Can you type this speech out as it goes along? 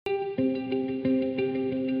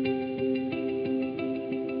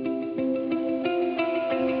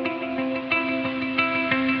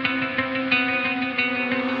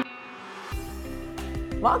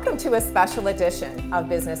Welcome to a special edition of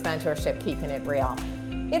Business Mentorship Keeping It Real.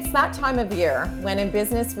 It's that time of year when in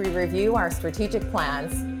business we review our strategic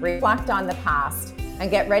plans, reflect on the past,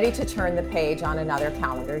 and get ready to turn the page on another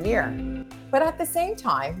calendar year. But at the same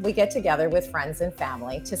time, we get together with friends and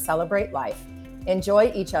family to celebrate life,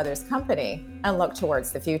 enjoy each other's company, and look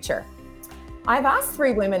towards the future. I've asked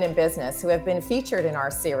 3 women in business who have been featured in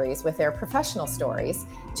our series with their professional stories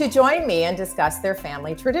to join me and discuss their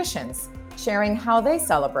family traditions, sharing how they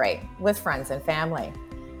celebrate with friends and family.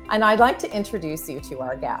 And I'd like to introduce you to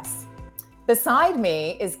our guests. Beside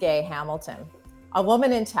me is Gay Hamilton, a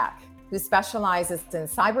woman in tech who specializes in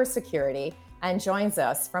cybersecurity and joins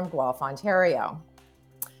us from Guelph, Ontario.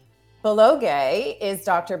 Below Gay is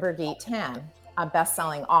Dr. Birgit Tan, a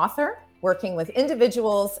best-selling author, working with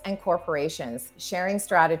individuals and corporations, sharing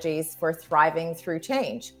strategies for thriving through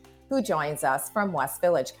change, who joins us from West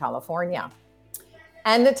Village, California.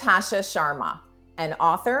 And Natasha Sharma, an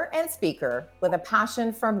author and speaker with a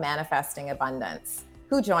passion for manifesting abundance,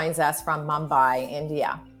 who joins us from Mumbai,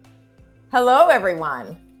 India. Hello,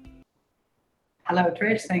 everyone. Hello,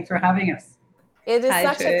 Trish. Thanks for having us. It is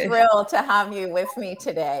such a thrill to have you with me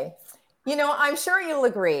today. You know, I'm sure you'll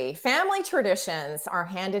agree, family traditions are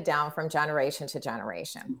handed down from generation to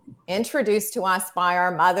generation, introduced to us by our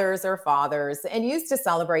mothers or fathers, and used to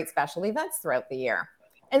celebrate special events throughout the year.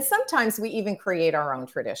 And sometimes we even create our own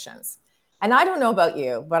traditions. And I don't know about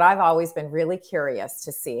you, but I've always been really curious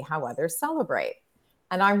to see how others celebrate.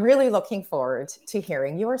 And I'm really looking forward to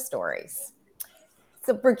hearing your stories.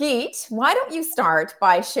 So Birgit, why don't you start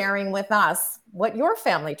by sharing with us what your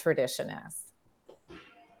family tradition is?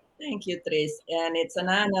 Thank you, Tris. And it's an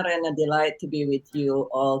honor and a delight to be with you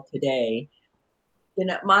all today. You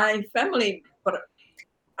know, my family,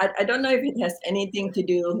 I don't know if it has anything to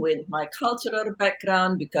do with my cultural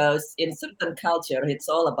background, because in certain culture, it's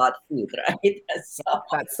all about food, right? So,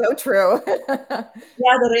 that's so true.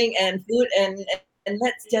 Gathering and food and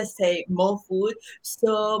let's just say more food.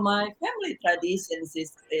 So my family traditions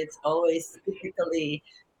it's always typically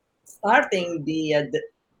starting the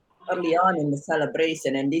early on in the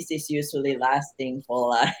celebration, and this is usually lasting for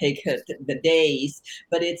like the days,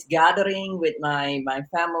 but it's gathering with my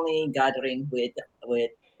family, gathering with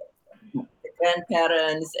the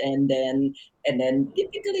grandparents, and then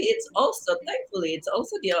typically it's also, thankfully, it's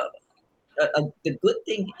also the good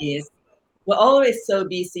thing is we're always so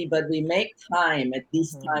busy, but we make time at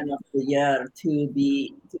this time of the year to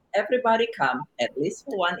everybody come at least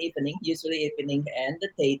for one evening, usually evening and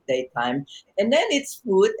the daytime, and then it's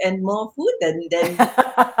food and more food, and then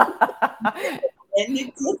and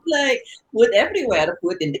it's just like food everywhere,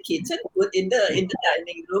 food in the kitchen, food in the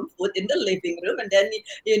dining room, food in the living room, and then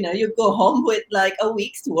you go home with like a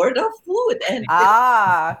week's worth of food. And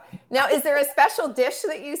now is there a special dish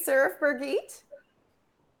that you serve, Birgit?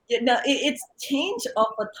 It's changed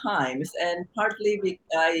over times, and partly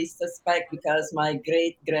I suspect because my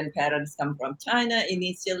great grandparents come from China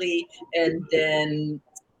initially, and then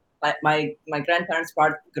my grandparents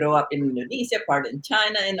part grow up in Indonesia, part in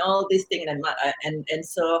China, and all these things, and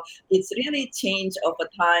so it's really changed over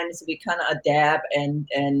times. We kind of adapt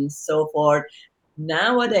and so forth.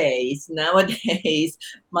 Nowadays,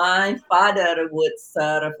 my father would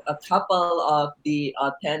serve a couple of the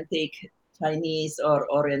authentic Chinese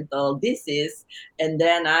or Oriental dishes, and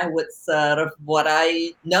then I would serve what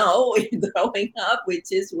I know growing up,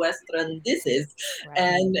 which is Western dishes, Right.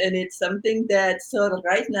 and it's something that sort of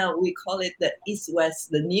right now we call it the East-West,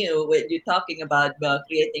 the new. When you're talking about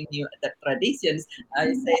creating new traditions,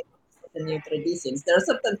 I say the new traditions. There are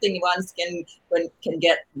certain things one can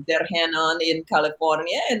get their hand on in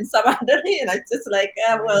California, and some other, it's just like,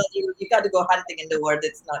 well, you got to go hunting in the world.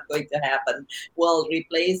 It's not going to happen. We'll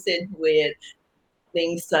replace it with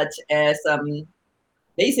things such as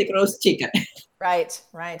basic roast chicken. Right.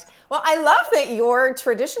 Well, I love that your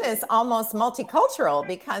tradition is almost multicultural,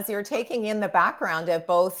 because you're taking in the background of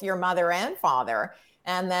both your mother and father,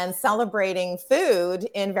 and then celebrating food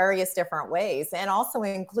in various different ways, and also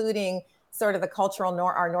including sort of the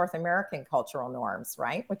our North American cultural norms,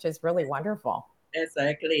 right? Which is really wonderful.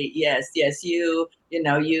 Exactly. Yes. It's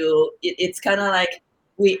kind of like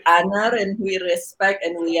we honor and we respect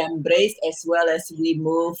and we embrace, as well as we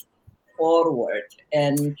move forward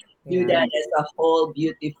and do that as a whole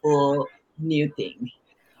beautiful new thing.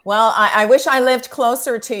 Well, I wish I lived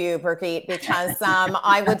closer to you, Birgit, because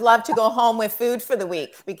I would love to go home with food for the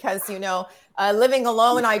week, because, living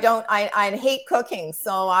alone, I hate cooking.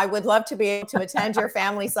 So I would love to be able to attend your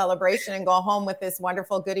family celebration and go home with this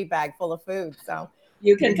wonderful goodie bag full of food. So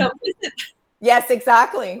you can come visit. Yes,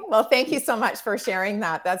 exactly. Well, thank you so much for sharing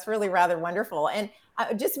that. That's really rather wonderful. And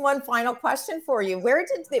Just one final question for you. Where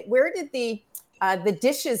did the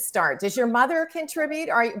dishes start? Does your mother contribute?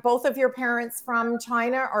 Are both of your parents from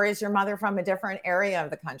China, or is your mother from a different area of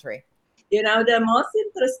the country? The most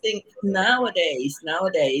interesting nowadays,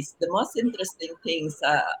 the most interesting things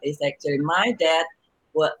is actually my dad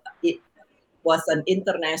it was an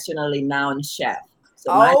internationally known chef.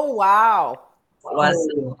 So my Wow. was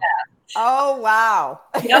Oh, wow.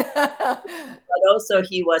 Yep. But also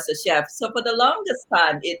he was a chef. So for the longest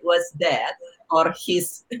time, it was dad or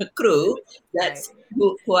his crew that's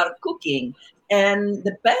who are cooking. And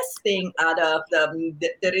the best thing out of them,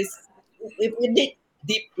 there is, if we dig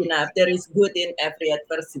deep enough, there is good in every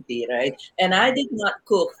adversity, right? And I did not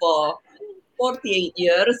cook for 48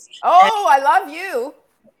 years. Oh, I love you.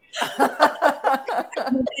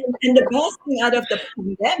 And the best thing out of the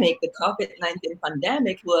pandemic, the COVID-19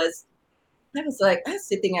 pandemic, was I was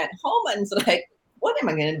sitting at home and it's like, what am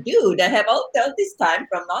I going to do? I have all this time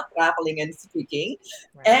from not traveling and speaking.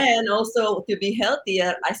 Right. And also to be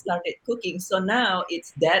healthier, I started cooking. So now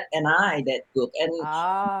it's dad and I that cook.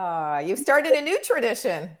 And you started a new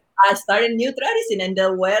tradition. I started a new tradition, and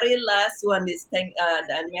the very last one is the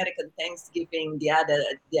American Thanksgiving the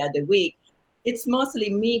other week. It's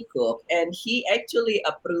mostly me cook, and he actually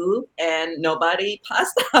approved, and nobody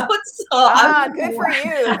passed out. So good for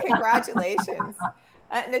you! Congratulations,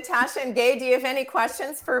 Natasha and Gay. Do you have any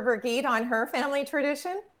questions for Brigitte on her family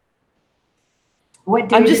tradition?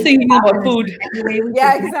 I'm just thinking about food.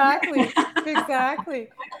 Yeah, exactly, exactly.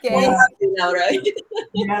 Gay, right?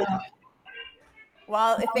 Yeah.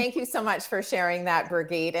 Well, thank you so much for sharing that,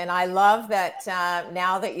 Brigitte. And I love that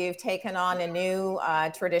now that you've taken on a new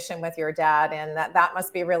tradition with your dad, and that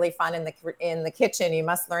must be really fun in the kitchen. You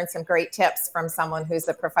must learn some great tips from someone who's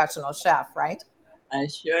a professional chef, right? I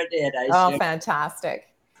sure did. Fantastic.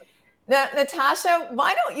 Now, Natasha,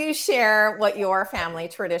 why don't you share what your family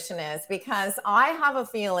tradition is? Because I have a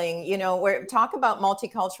feeling, we talk about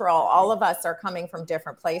multicultural. All of us are coming from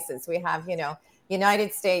different places. We have,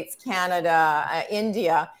 United States, Canada,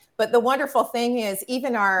 India. But the wonderful thing is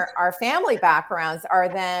even our family backgrounds are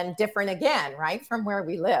then different again, right, from where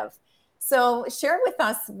we live. So share with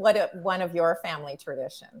us one of your family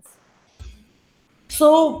traditions.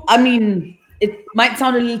 So, I mean, it might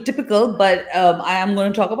sound a little typical, but I am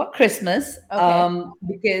going to talk about Christmas. Okay.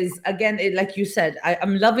 Because again, like you said,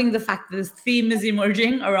 I'm loving the fact that this theme is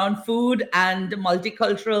emerging around food and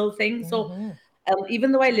multicultural things. So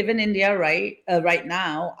even though I live in India right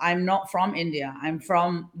now, I'm not from India. I'm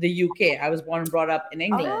from the UK. I was born and brought up in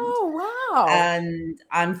England. Oh, wow. And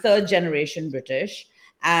I'm third generation British.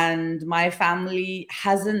 And my family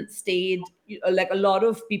hasn't stayed, like a lot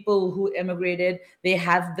of people who immigrated, they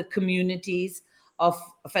have the communities of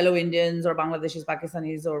fellow Indians or Bangladeshis,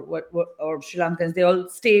 Pakistanis, or Sri Lankans. They all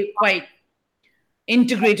stay quite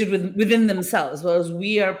integrated within themselves, whereas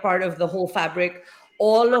we are part of the whole fabric.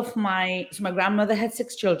 So my grandmother had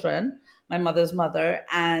 6 children, my mother's mother,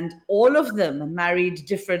 and all of them married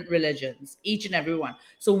different religions, each and every one.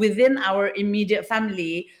 So within our immediate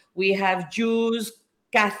family, we have Jews,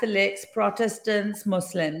 Catholics, Protestants,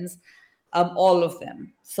 Muslims, all of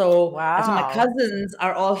them. So my cousins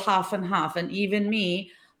are all half and half, and even me.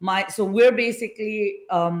 So we're basically,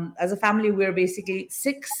 as a family, we're basically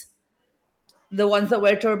 6. The ones that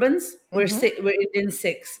wear turbans, we're in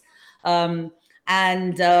 6.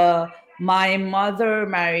 And my mother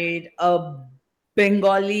married a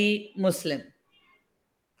Bengali Muslim.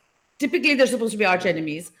 Typically, they're supposed to be arch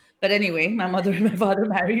enemies. But anyway, my mother and my father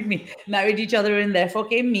married each other, and therefore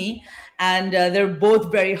came me. And they're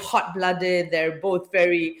both very hot-blooded. They're both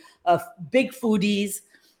very big foodies.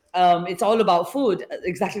 It's all about food,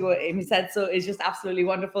 exactly what Amy said. So it's just absolutely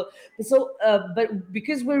wonderful. So, but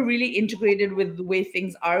because we're really integrated with the way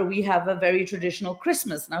things are, we have a very traditional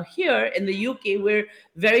Christmas. Now here in the UK, we're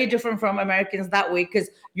very different from Americans that way, because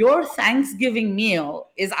your Thanksgiving meal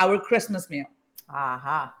is our Christmas meal.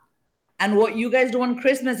 And what you guys do on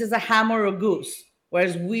Christmas is a ham or a goose,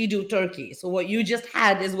 whereas we do turkey. So what you just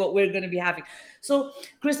had is what we're going to be having. So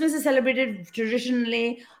Christmas is celebrated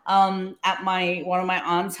traditionally at one of my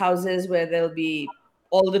aunt's houses, where there'll be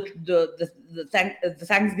all the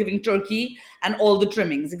Thanksgiving turkey and all the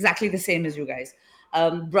trimmings, exactly the same as you guys.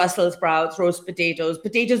 Brussels sprouts, roast potatoes.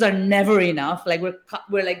 Potatoes are never enough. Like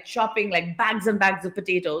we're like chopping like bags and bags of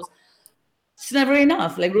potatoes. It's never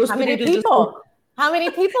enough. Like roast potatoes. How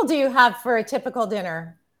many people do you have for a typical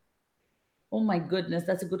dinner? Oh my goodness,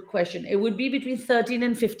 that's a good question. It would be between 13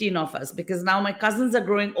 and 15 of us, because now my cousins are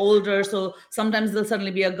growing older. So sometimes there'll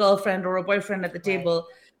suddenly be a girlfriend or a boyfriend at the table.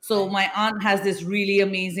 So my aunt has this really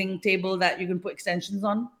amazing table that you can put extensions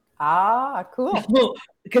on. Cool.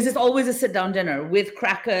 because it's always a sit down dinner with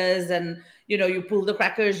crackers, and you pull the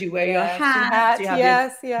crackers, you wear your hat, you have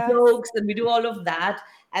yes. jokes, and we do all of that.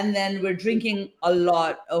 And then we're drinking a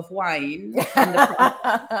lot of wine in the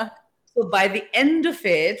process. So by the end of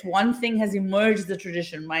it, one thing has emerged, the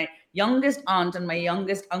tradition. My youngest aunt and my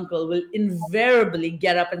youngest uncle will invariably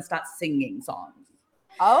get up and start singing songs.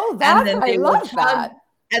 Oh, I love that.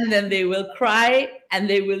 And then they will cry, and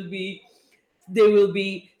they will be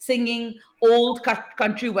singing old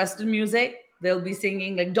country western music. They'll be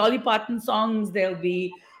singing like Dolly Parton songs. They'll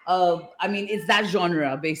be, it's that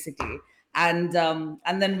genre basically. And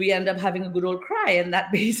then we end up having a good old cry, and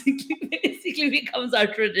that basically becomes our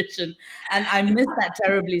tradition. And I miss that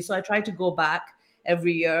terribly. So I try to go back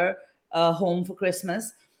every year home for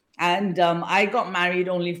Christmas. And I got married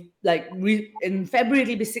only in February.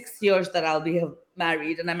 It'll be 6 years that I'll be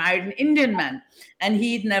married, and I married an Indian man, and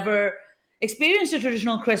he'd never experienced a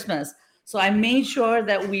traditional Christmas. So I made sure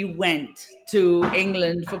that we went to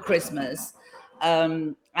England for Christmas.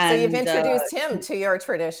 So you've introduced him to your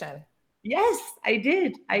tradition. Yes, I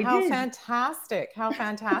did. How fantastic. How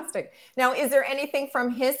fantastic. Now, is there anything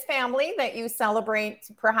from his family that you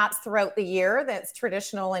celebrate perhaps throughout the year that's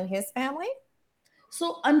traditional in his family?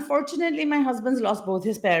 So unfortunately, my husband's lost both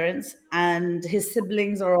his parents, and his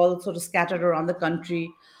siblings are all sort of scattered around the country.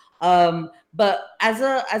 But as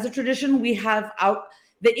a tradition, we have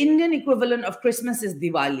the Indian equivalent of Christmas is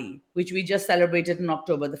Diwali, which we just celebrated in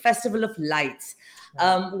October, the Festival of Lights.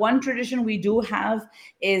 One tradition we do have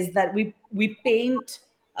is that we paint,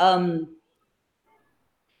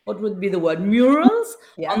 what would be the word, murals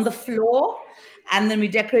on the floor, and then we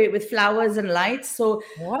decorate with flowers and lights. So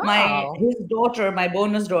his daughter, my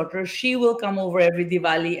bonus daughter, she will come over every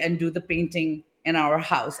Diwali and do the painting in our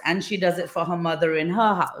house, and she does it for her mother in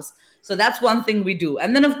her house. So that's one thing we do.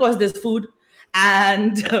 And then of course there's food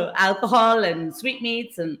and alcohol and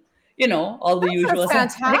sweetmeats and all the usual.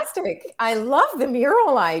 That's fantastic. I love the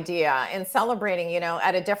mural idea and celebrating,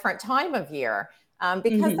 at a different time of year.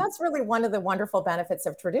 Because that's really one of the wonderful benefits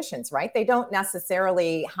of traditions, right? They don't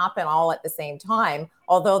necessarily happen all at the same time,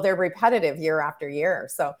 although they're repetitive year after year.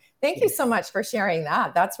 So thank you so much for sharing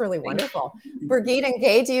that. That's really wonderful. Birgit and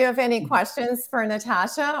Gay, do you have any questions for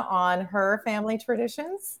Natasha on her family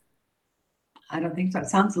traditions? I don't think so. It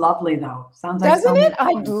sounds lovely, though. Doesn't it?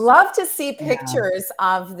 I'd love to see pictures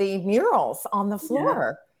of the murals on the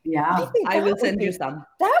floor. Yeah, I will send you some.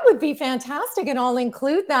 That would be fantastic, and I'll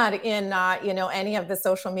include that in any of the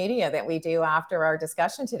social media that we do after our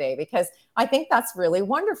discussion today, because I think that's really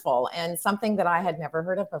wonderful and something that I had never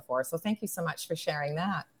heard of before. So thank you so much for sharing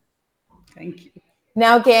that. Thank you.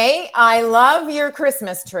 Now, Gay, I love your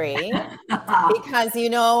Christmas tree because,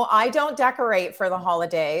 I don't decorate for the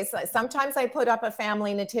holidays. Sometimes I put up a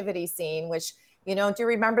family nativity scene, which, do you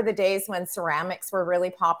remember the days when ceramics were really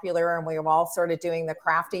popular and we were all sort of doing the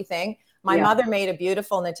crafty thing? My mother made a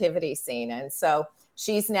beautiful nativity scene, and so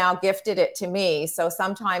she's now gifted it to me. So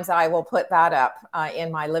sometimes I will put that up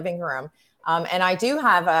in my living room. And I do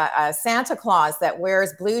have a Santa Claus that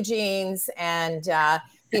wears blue jeans, and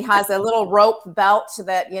he has a little rope belt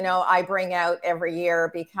that, I bring out every year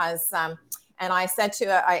because, and I sent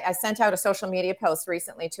out a social media post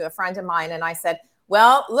recently to a friend of mine, and I said,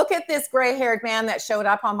 well, look at this gray-haired man that showed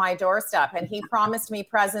up on my doorstep, and he promised me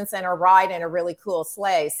presents and a ride in a really cool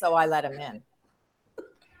sleigh, so I let him in.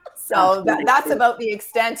 So that's about the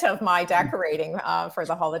extent of my decorating for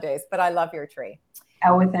the holidays, but I love your tree.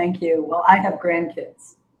 Oh, thank you. Well, I have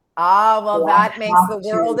grandkids. Well, so that makes the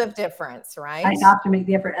world of difference, right? I have to make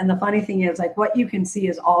the effort. And the funny thing is, what you can see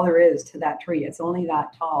is all there is to that tree. It's only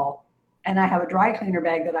that tall. And I have a dry cleaner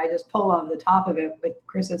bag that I just pull on the top of it with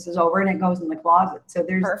Christmas is over, and it goes in the closet. So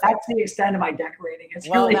that's the extent of my decorating. It's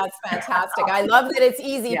that's fantastic. I love that it's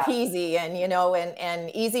easy peasy and,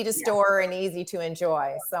 and easy to store and easy to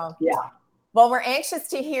enjoy. So, well, we're anxious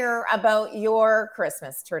to hear about your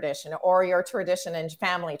Christmas tradition or your tradition and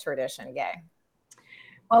family tradition, Gay.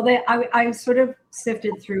 Well, I sort of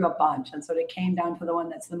sifted through a bunch and sort of came down to the one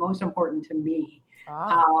that's the most important to me.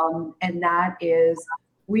 And that is,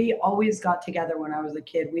 we always got together when I was a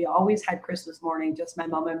kid. We always had Christmas morning, just my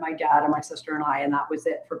mom and my dad and my sister and I, and that was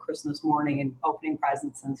it for Christmas morning and opening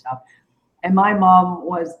presents and stuff. And my mom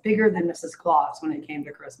was bigger than Mrs. Claus when it came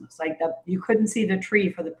to Christmas. You couldn't see the tree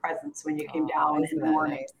for the presents when you came down in the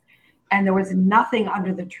morning. Nice. And there was nothing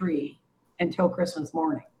under the tree until Christmas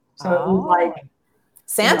morning. So it was like,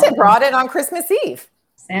 Santa brought it on Christmas Eve.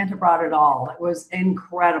 Santa brought it all. It was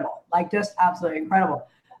incredible, just absolutely incredible.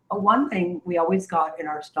 But one thing we always got in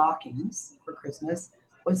our stockings for Christmas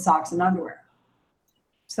was socks and underwear.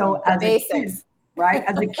 So as a kid, right?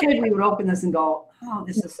 As a kid, we would open this and go, oh,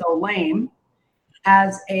 this is so lame.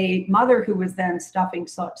 as a mother who was then stuffing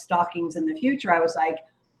stockings in the future, I was like,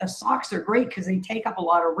 the socks are great because they take up a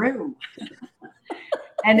lot of room.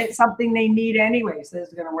 And it's something they need anyway. So this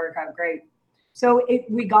is going to work out great. So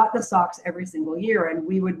we got the socks every single year, and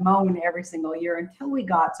we would moan every single year until we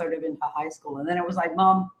got sort of into high school. And then it was like,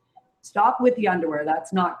 Mom, stop with the underwear.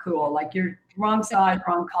 That's not cool. Like, you're wrong size,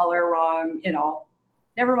 wrong color, wrong,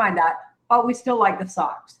 never mind that. But we still like the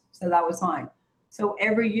socks. So that was fine. So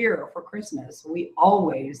every year for Christmas, we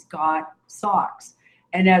always got socks.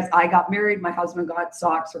 And as I got married, my husband got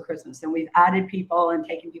socks for Christmas. And we've added people and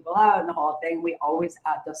taken people out and the whole thing. We always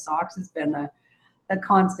add the socks. Has been a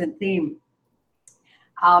constant theme.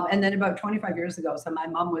 And then about 25 years ago, so my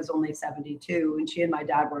mom was only 72, and she and my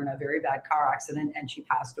dad were in a very bad car accident, and she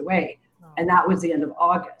passed away. Oh. And that was the end of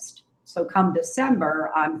August. So come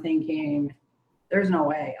December, I'm thinking, there's no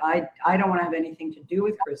way. I don't want to have anything to do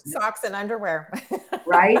with Christmas. Socks and underwear.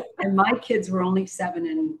 Right? And my kids were only 7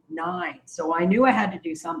 and 9. So I knew I had to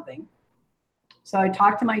do something. So I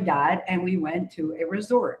talked to my dad, and we went to a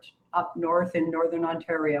resort up north in Northern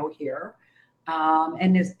Ontario here.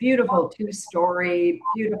 And this beautiful 2-story,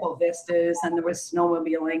 beautiful vistas, and there was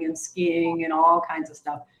snowmobiling and skiing and all kinds of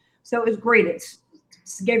stuff. So it was great. It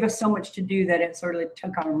gave us so much to do that it sort of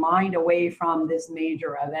took our mind away from this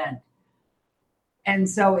major event. And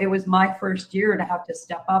so it was my first year to have to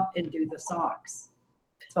step up and do the socks.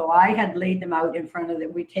 So I had laid them out in front of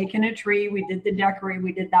them. We'd taken a tree, we did the decorate,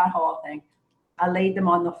 we did that whole thing. I laid them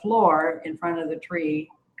on the floor in front of the tree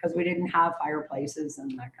because we didn't have fireplaces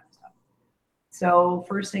and that kind of stuff. So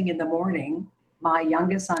first thing in the morning, my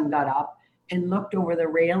youngest son got up and looked over the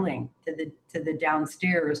railing to the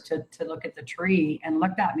downstairs to look at the tree, and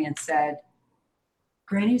looked at me and said,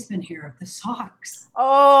 Granny's been here with the socks.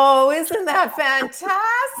 Oh, isn't that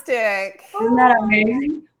fantastic? Isn't that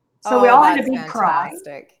amazing? So we all had to be crying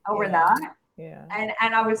over that. Yeah.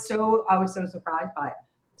 And I was so surprised by it.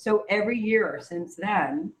 So every year since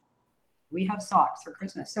then, we have socks for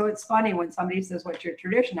Christmas. So it's funny when somebody says, what's your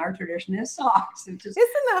tradition? Our tradition is socks. It's just,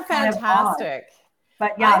 isn't that fantastic?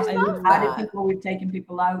 But yeah, we've added people, we've taken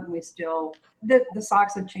people out, and we still, the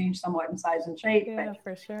socks have changed somewhat in size and shape. Yeah, but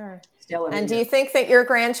for sure. Still. And do you think that your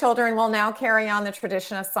grandchildren will now carry on the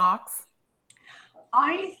tradition of socks?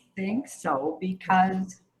 I think so,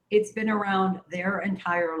 because it's been around their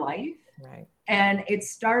entire life. Right. And it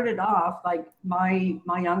started off like my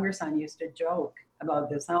younger son used to joke about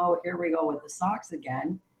this. Oh, here we go with the socks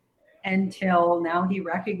again. Until now he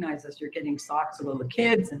recognizes you're getting socks for little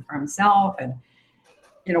kids and for himself. And,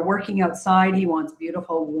 working outside, he wants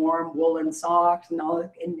beautiful, warm woolen socks and all.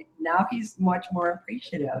 And now he's much more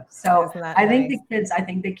appreciative. So I think the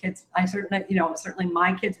kids, I certainly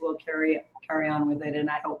my kids will carry on with it. And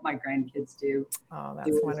I hope my grandkids do. Oh, that's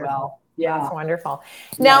wonderful. As well. Yeah. That's wonderful.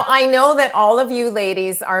 Now, I know that all of you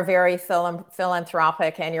ladies are very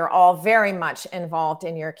philanthropic, and you're all very much involved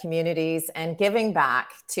in your communities and giving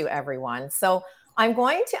back to everyone. So I'm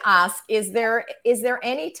going to ask, is there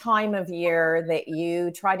any time of year that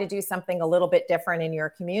you try to do something a little bit different in your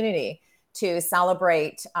community to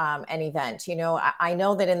celebrate an event? I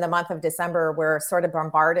know that in the month of December, we're sort of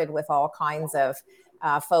bombarded with all kinds of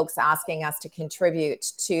folks asking us to contribute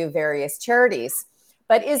to various charities.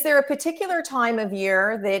 But is there a particular time of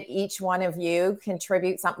year that each one of you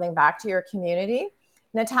contribute something back to your community?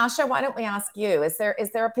 Natasha, why don't we ask you? Is there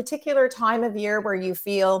a particular time of year where you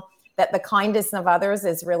feel that the kindness of others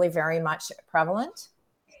is really very much prevalent?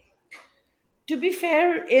 To be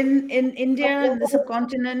fair, in India, in the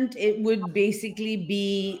subcontinent, it would basically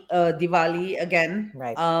be Diwali again,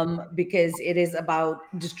 right? Because it is about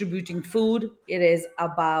distributing food. It is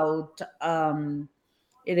about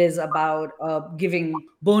giving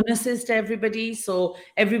bonuses to everybody. So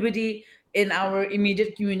everybody in our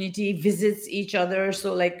immediate community visits each other.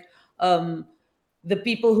 So like the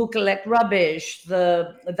people who collect rubbish,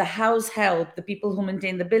 the house help, the people who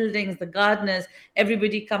maintain the buildings, the gardeners,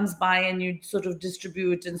 everybody comes by and you sort of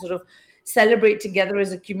distribute and sort of celebrate together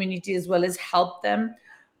as a community as well as help them.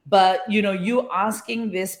 But, you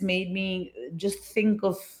asking this made me just think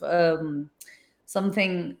of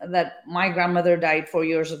something that my grandmother died 4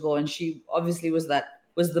 years ago. And she obviously was the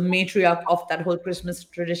matriarch of that whole Christmas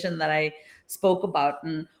tradition that I spoke about.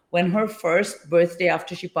 And when her first birthday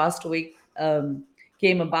after she passed away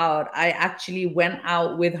came about, I actually went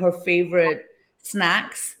out with her favorite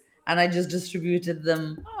snacks and I just distributed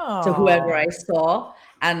them to whoever I saw.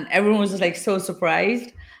 And everyone was just like so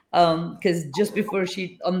surprised because just before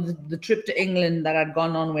on the trip to England that I'd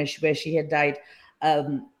gone on where she had died,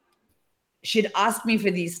 she'd asked me for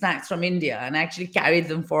these snacks from India and I actually carried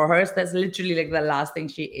them for her. So that's literally like the last thing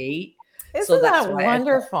she ate. Isn't that's that why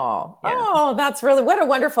wonderful? yeah. Oh, that's really, what a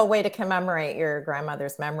wonderful way to commemorate your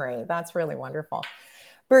grandmother's memory. That's really wonderful.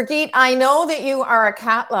 Birgit, I know that you are a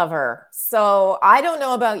cat lover. So I don't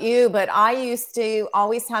know about you, but I used to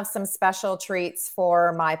always have some special treats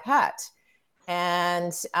for my pet.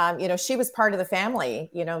 And, she was part of the family,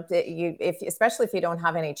 especially if you don't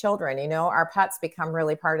have any children, our pets become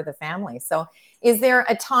really part of the family. So is there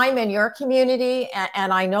a time in your community,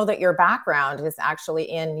 and I know that your background is actually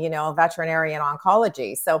in, veterinary and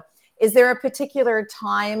oncology. So is there a particular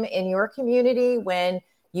time in your community when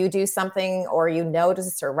you do something or you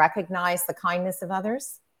notice or recognize the kindness of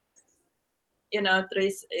others?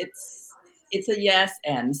 Tris, it's a yes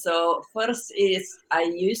and. So first is I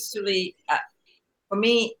usually, for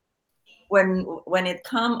me, when it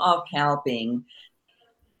come of helping,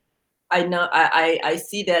 I know I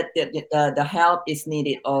see that the help is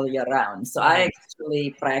needed all year round. So I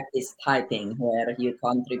actually practice tithing, where you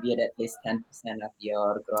contribute at least 10% of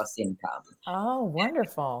your gross income. Oh,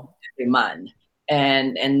 wonderful. Every month.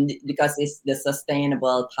 And because it's the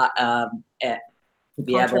sustainable to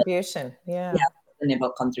be contribution. Yeah,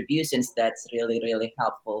 sustainable contributions, that's really, really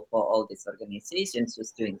helpful for all these organizations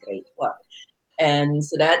who's doing great work. And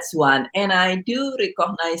so that's one. And I do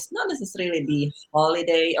recognize not necessarily the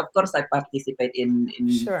holiday. Of course, I participate in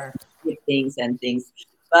Sure. things and things,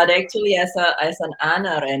 but actually as an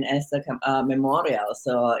honor and as a memorial.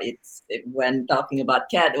 So it's when talking about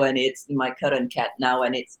cat, when it's my current cat now,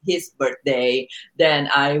 when it's his birthday, then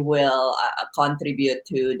I will contribute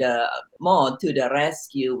to the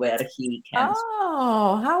rescue where he can.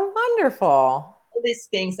 Oh, how wonderful. All these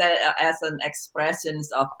things as an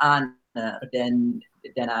expressions of honor, then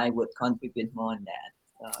I would contribute more on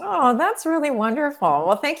that. So, oh, that's really wonderful.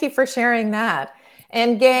 Well, thank you for sharing that.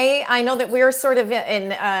 And Gay, I know that we're sort of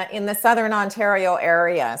in the Southern Ontario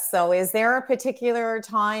area. So is there a particular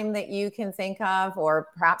time that you can think of, or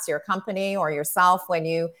perhaps your company or yourself, when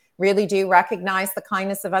you really do recognize the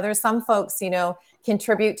kindness of others? Some folks,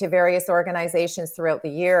 contribute to various organizations throughout the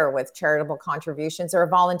year with charitable contributions or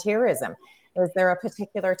volunteerism. Is there a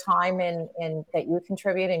particular time in that you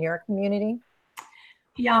contribute in your community?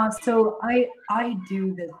 Yeah, so I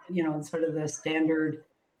do the, sort of the standard,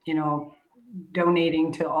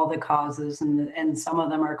 donating to all the causes, and some of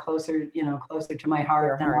them are closer to my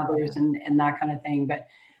heart than others, and that kind of thing. But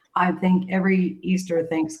I think every Easter,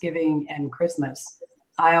 Thanksgiving, and Christmas,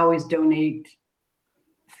 I always donate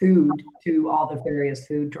food to all the various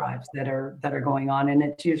food drives that are going on, and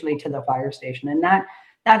it's usually to the fire station. And that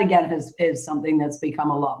again is something that's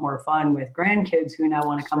become a lot more fun with grandkids who now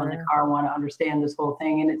want to come in the car, want to understand this whole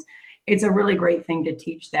thing. And it's a really great thing to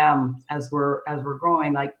teach them as we're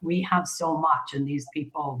growing. Like, we have so much, and these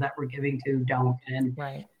people that we're giving to don't. And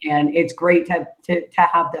it's great to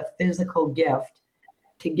have the physical gift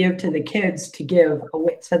to give to the kids, to give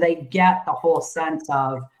away, so they get the whole sense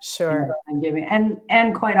of and giving.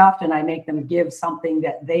 And quite often I make them give something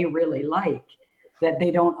that they really like, that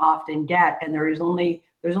they don't often get. And there's only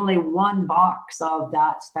one box of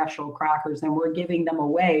that special crackers, and we're giving them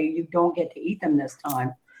away. You don't get to eat them this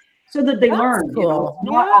time, so that they learn. Cool.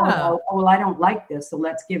 Not all about, oh, well, I don't like this, so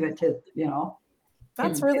let's give it to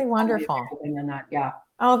That's really wonderful. And that, yeah.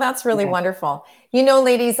 Oh, that's really wonderful.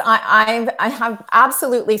 Ladies, I have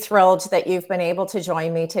absolutely thrilled that you've been able to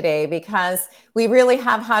join me today, because we really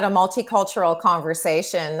have had a multicultural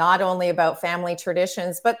conversation, not only about family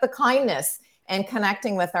traditions, but the kindness and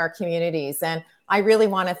connecting with our communities. And I really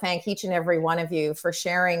want to thank each and every one of you for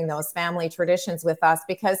sharing those family traditions with us,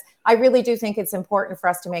 because I really do think it's important for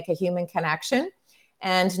us to make a human connection.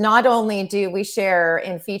 And not only do we share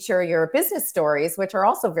and feature your business stories, which are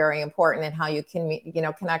also very important in how you can,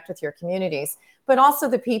 connect with your communities, but also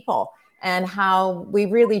the people and how we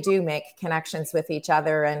really do make connections with each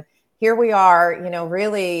other. And here we are,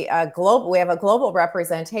 really global. We have a global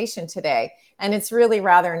representation today, and it's really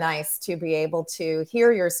rather nice to be able to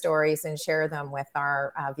hear your stories and share them with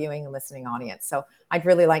our viewing and listening audience. So I'd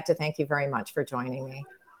really like to thank you very much for joining me.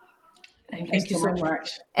 Thank you so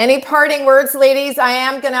much. Any parting words, ladies?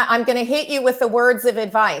 I'm gonna hit you with the words of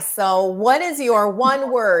advice. So what is your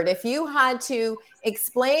one word? If you had to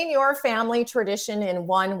explain your family tradition in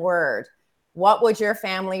one word, what would your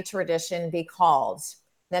family tradition be called?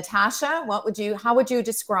 Natasha, how would you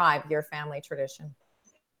describe your family tradition?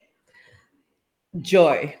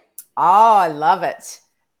 Joy. Oh, I love it.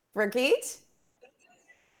 Birgit?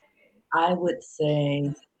 I would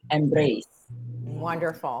say embrace.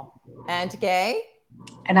 Wonderful. And Gay?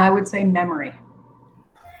 And I would say memory.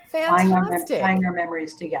 Fantastic. Tying our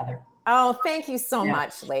memories together. Oh, thank you so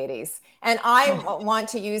much, ladies. And I want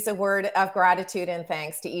to use a word of gratitude and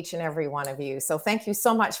thanks to each and every one of you. So thank you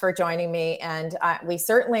so much for joining me. And we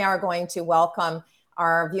certainly are going to welcome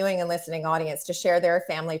our viewing and listening audience to share their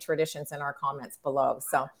family traditions in our comments below.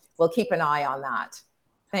 So we'll keep an eye on that.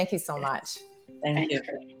 Thank you so much. Thank you.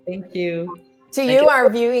 Thank you. To you, our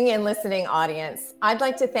viewing and listening audience, I'd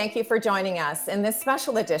like to thank you for joining us in this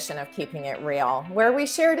special edition of Keeping It Real, where we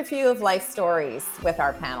shared a few of life stories with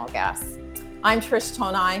our panel guests. I'm Trish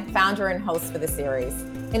Tonai, founder and host for the series.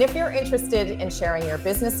 And if you're interested in sharing your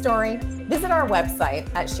business story, visit our website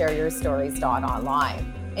at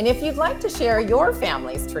shareyourstories.online. And if you'd like to share your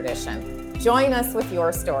family's tradition, join us with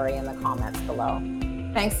your story in the comments below.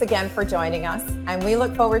 Thanks again for joining us, and we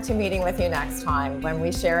look forward to meeting with you next time when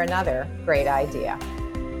we share another great idea.